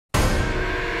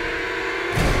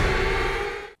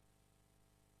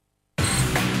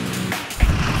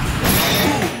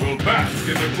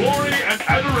in the glory and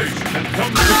adoration that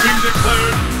comes to being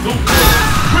declared the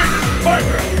world's greatest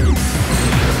fighter!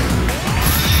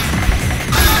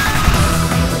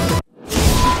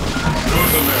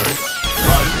 North America,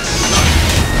 rise.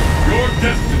 Your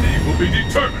destiny will be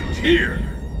determined here!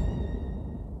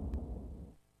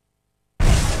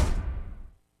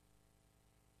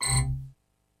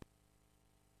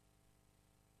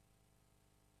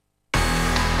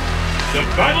 The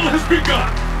battle has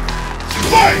begun!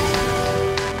 Fight!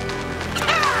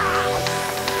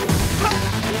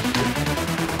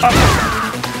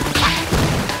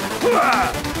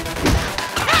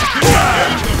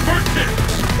 There's the first hit!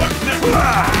 What's next?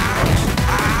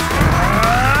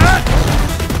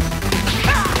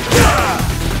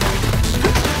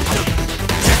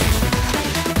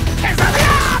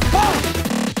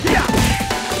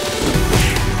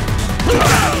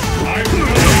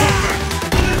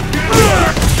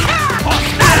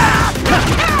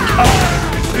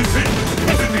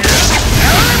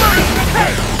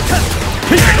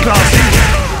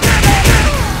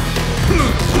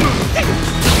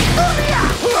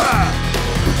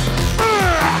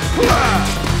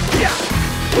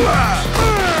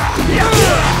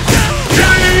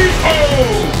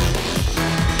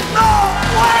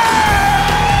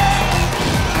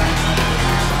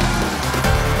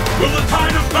 Will the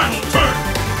tide of battle turn?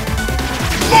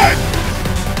 Fight!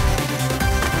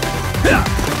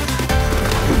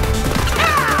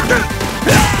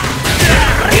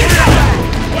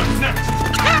 What's next?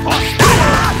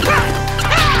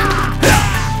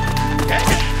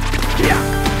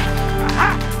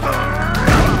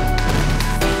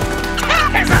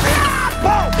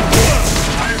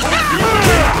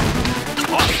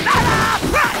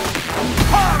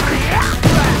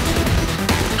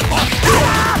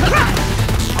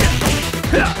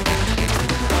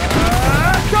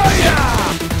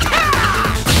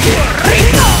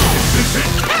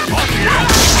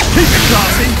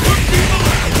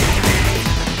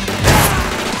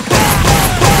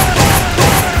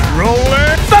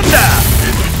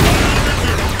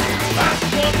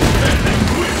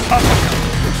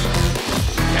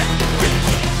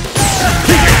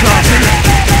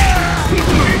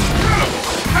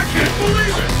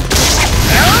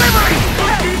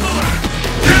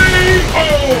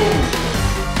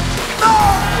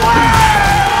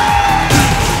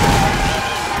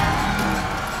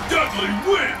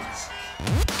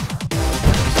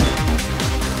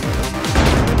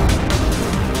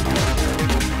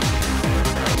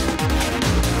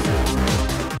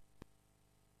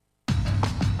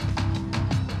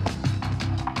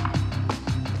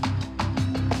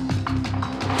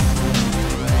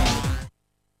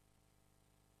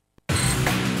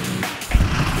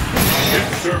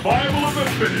 Survival of the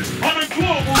fittest on a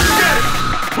global scale!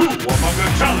 Who among the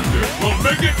challengers will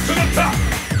make it to the top?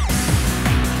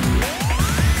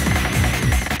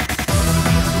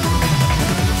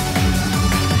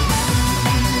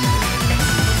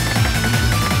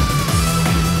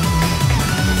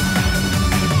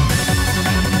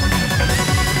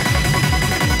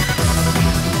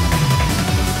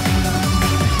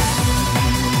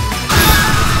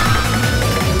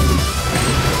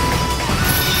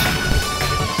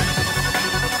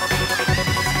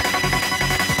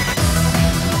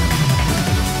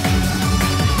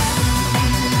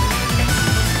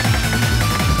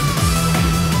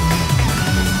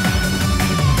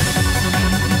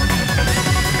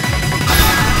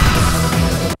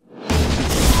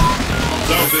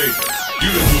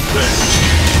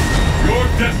 Your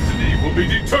destiny will be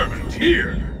determined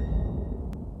here!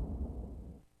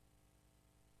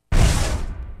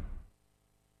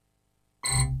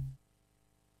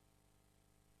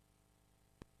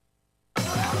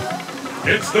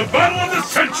 It's the battle of the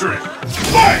century!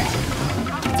 Fight!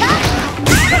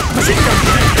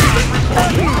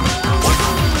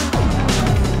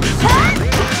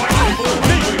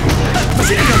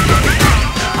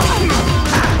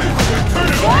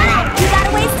 You got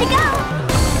a ways to go!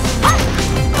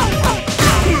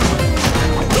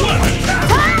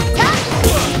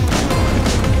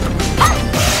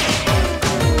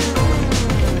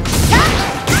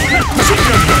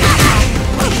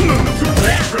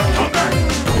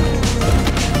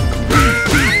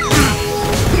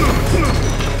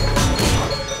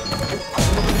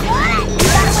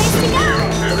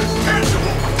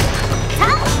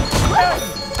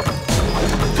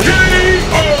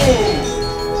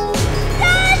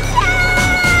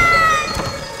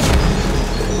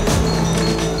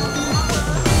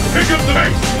 Pick up the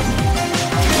pace!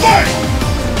 Fight!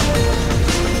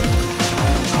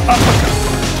 Uppercut!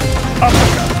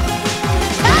 Uppercut!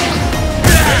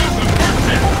 There's the first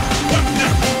hit! What's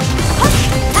next?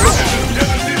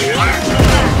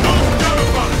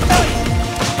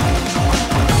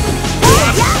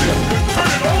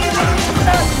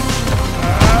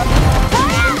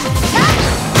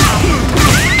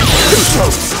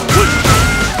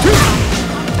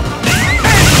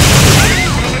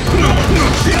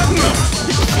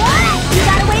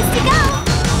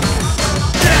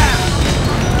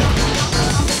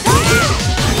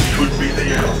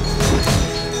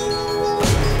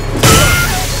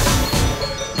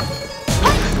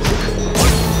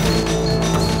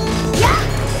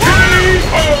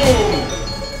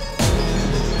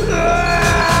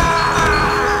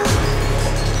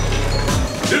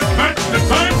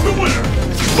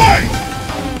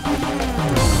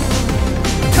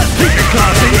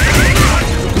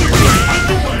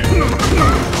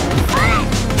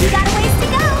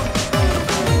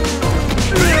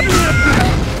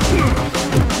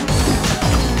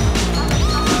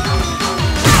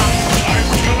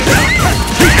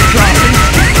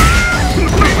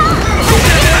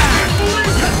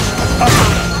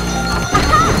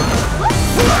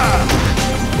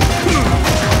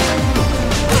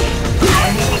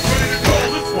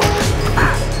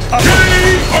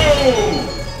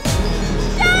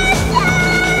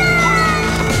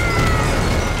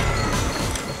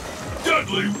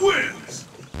 Dudley wins!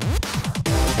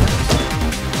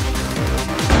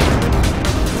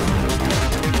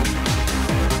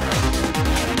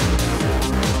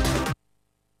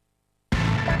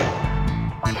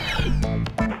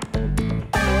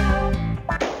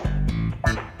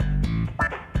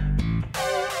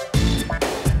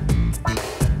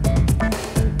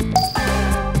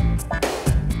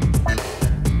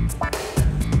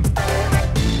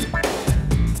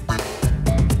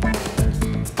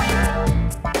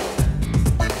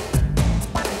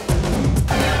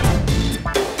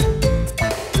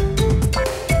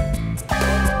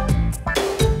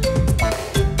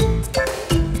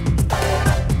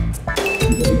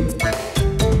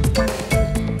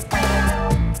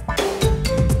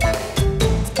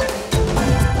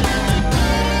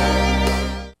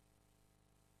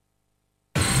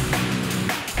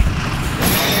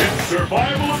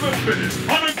 Survival of the fittest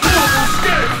on a global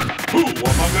scale! Who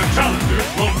among the challengers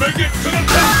will make it to the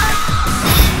top?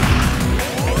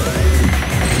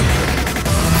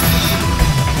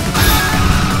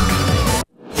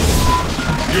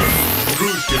 Your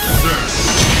cruise ship, sir.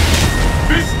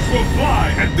 Fists will fly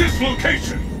at this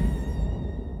location!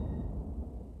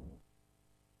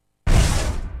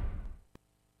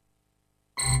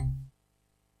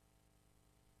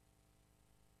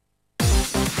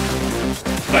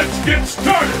 Let's get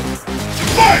started!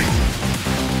 Fight!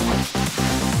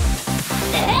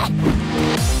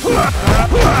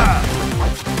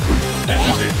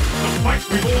 That's it! The fight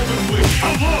we've all been waiting!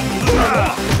 How long will this go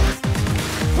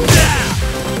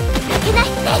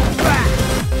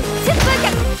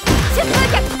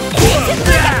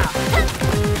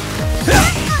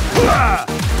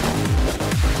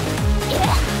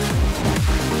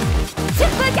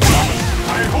on?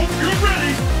 I hope you're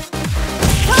ready!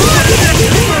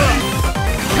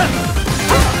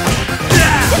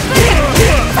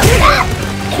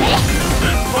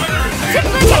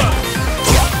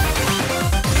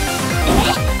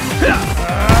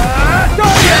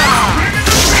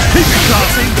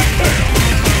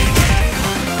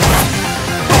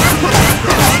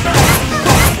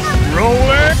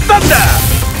 Roller thunder!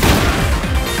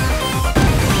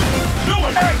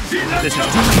 This is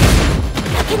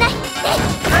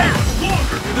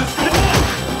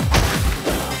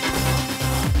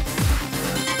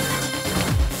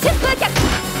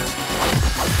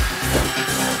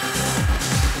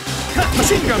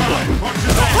machine gun blow!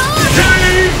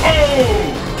 K.O.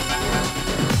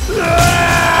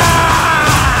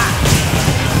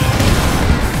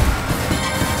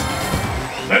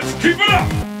 Let's keep it up!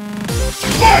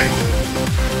 Fight!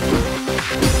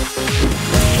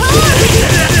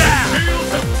 Tails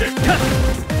have tipped.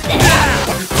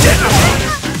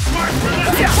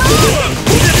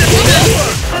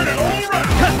 Turn it all around!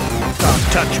 Don't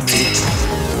touch me!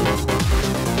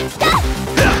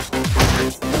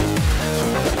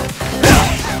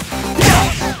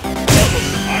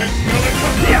 I smell it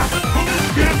coming! Who's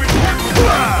gambling?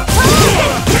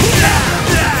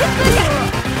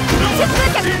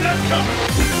 See that coming!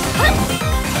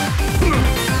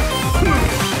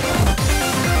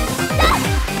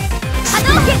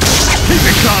 Keep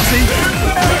it classy!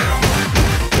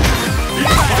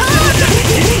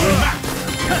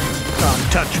 Don't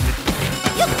touch me!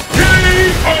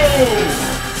 K.O.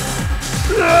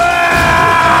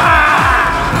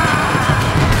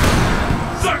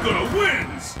 Sakura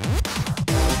wins!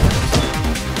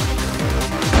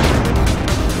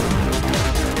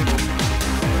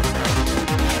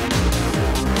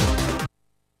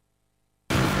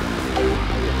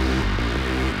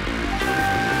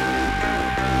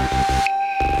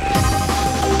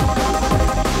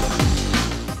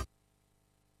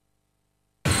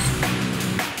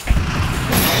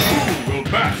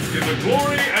 Bask in the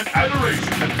glory and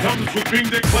adoration that comes with being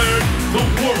declared the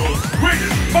world's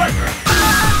greatest fighter!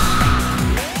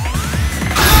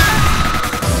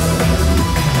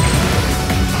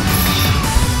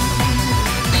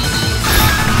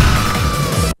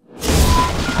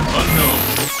 Unknown,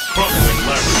 crumbling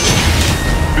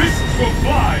labyrinth. Fists will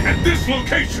fly at this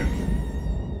location!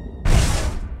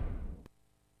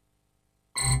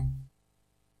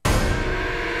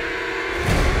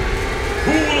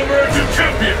 Who will emerge a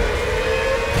champion?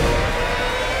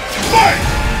 Fight!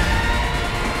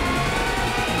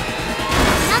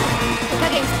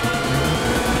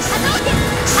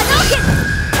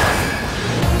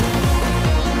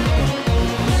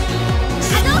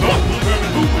 This bout will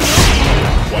determine who will win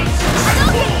once and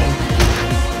for all.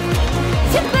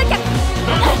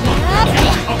 Number one,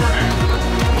 upper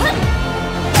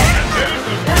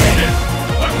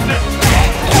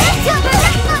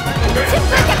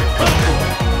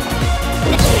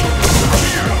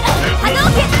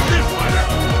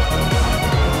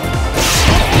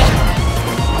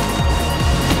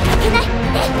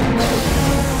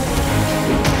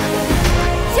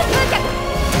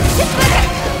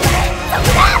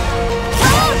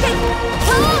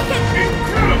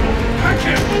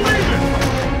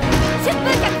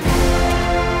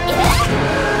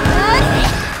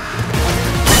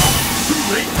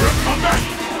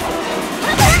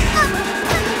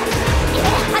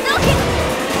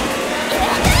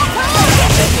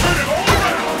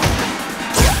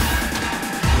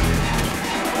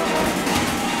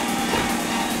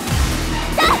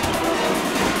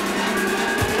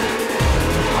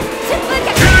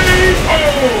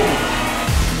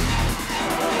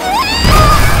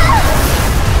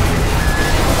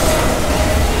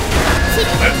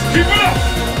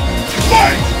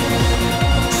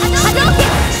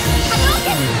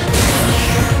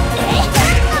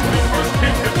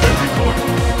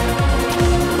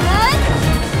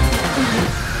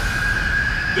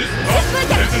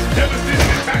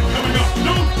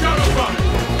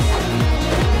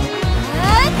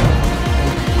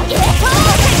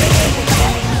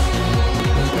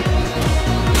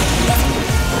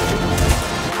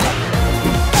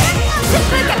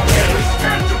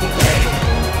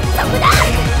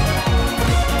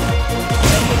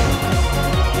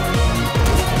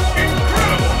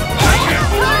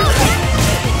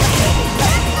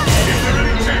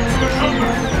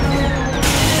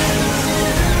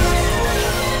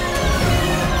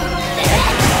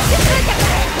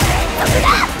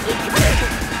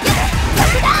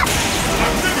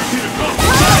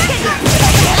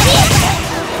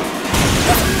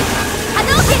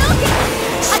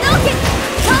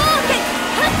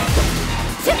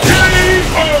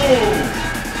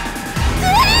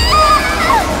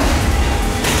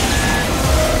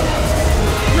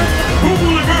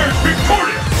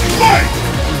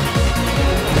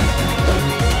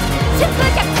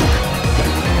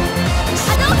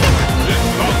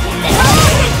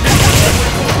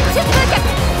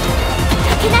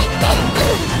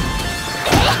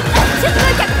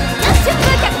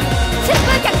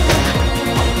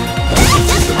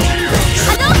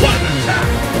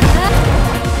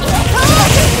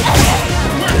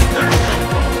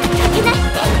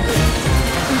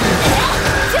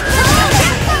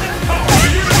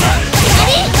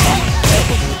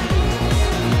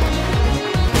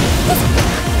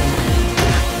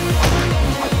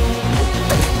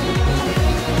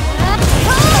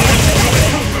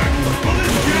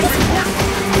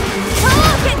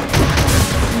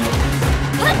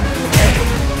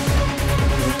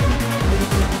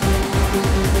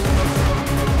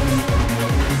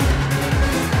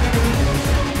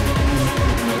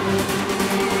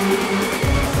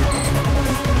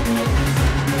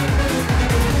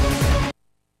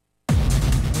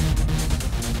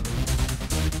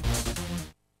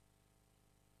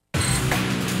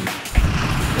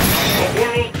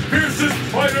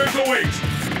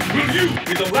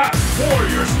be the last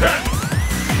warrior standing.